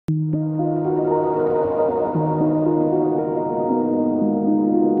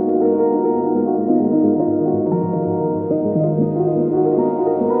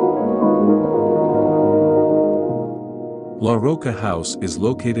La Roca House is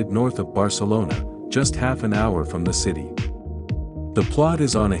located north of Barcelona, just half an hour from the city. The plot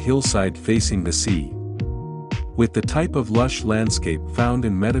is on a hillside facing the sea, with the type of lush landscape found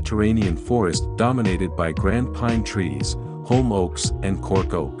in Mediterranean forest dominated by grand pine trees, holm oaks and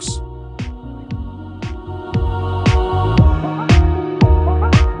cork oaks.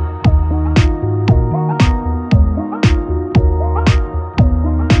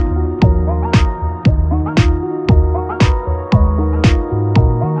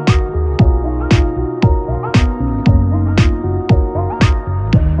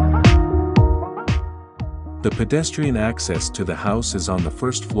 The pedestrian access to the house is on the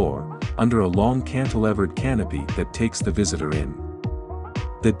first floor, under a long cantilevered canopy that takes the visitor in.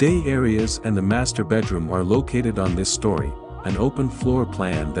 The day areas and the master bedroom are located on this story, an open floor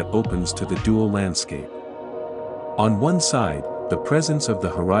plan that opens to the dual landscape. On one side, the presence of the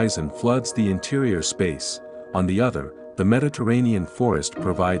horizon floods the interior space, on the other, the Mediterranean forest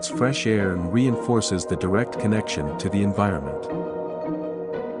provides fresh air and reinforces the direct connection to the environment.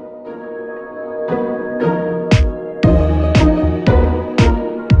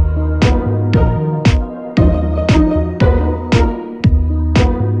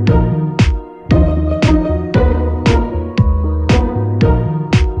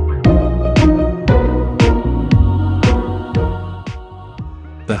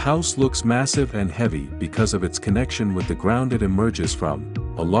 The house looks massive and heavy because of its connection with the ground it emerges from.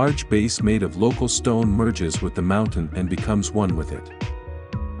 A large base made of local stone merges with the mountain and becomes one with it.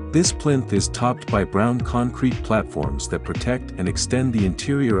 This plinth is topped by brown concrete platforms that protect and extend the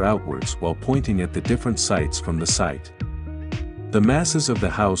interior outwards while pointing at the different sites from the site. The masses of the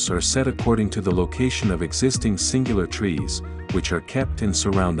house are set according to the location of existing singular trees, which are kept and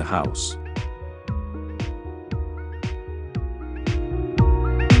surround the house.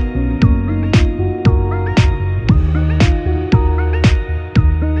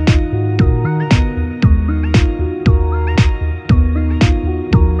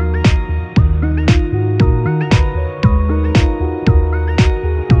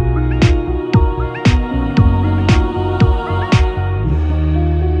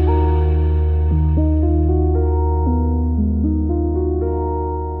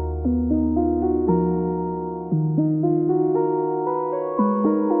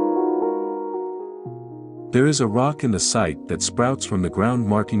 There is a rock in the site that sprouts from the ground,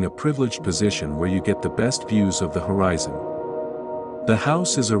 marking a privileged position where you get the best views of the horizon. The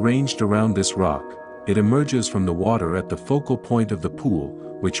house is arranged around this rock. It emerges from the water at the focal point of the pool,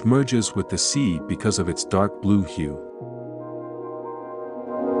 which merges with the sea because of its dark blue hue.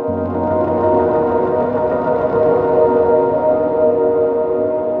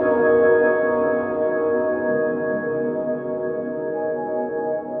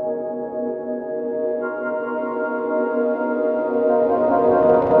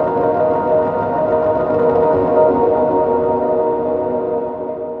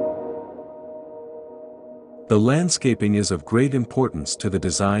 The landscaping is of great importance to the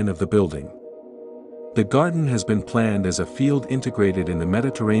design of the building. The garden has been planned as a field integrated in the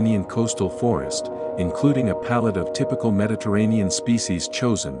Mediterranean coastal forest, including a palette of typical Mediterranean species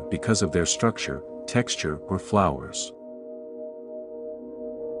chosen because of their structure, texture, or flowers.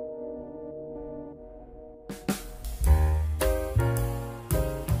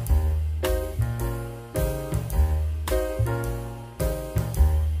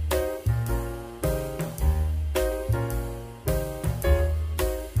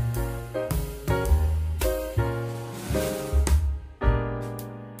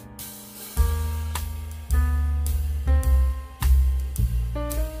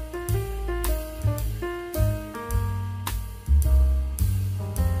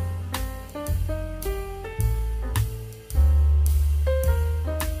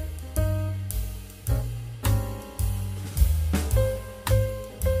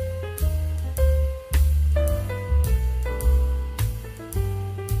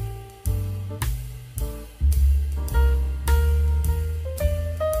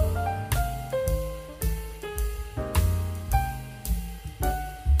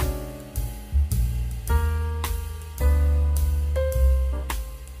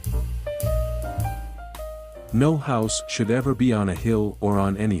 No house should ever be on a hill or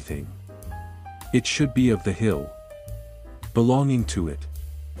on anything. It should be of the hill, belonging to it.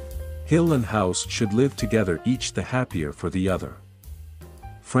 Hill and house should live together, each the happier for the other.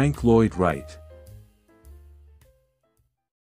 Frank Lloyd Wright.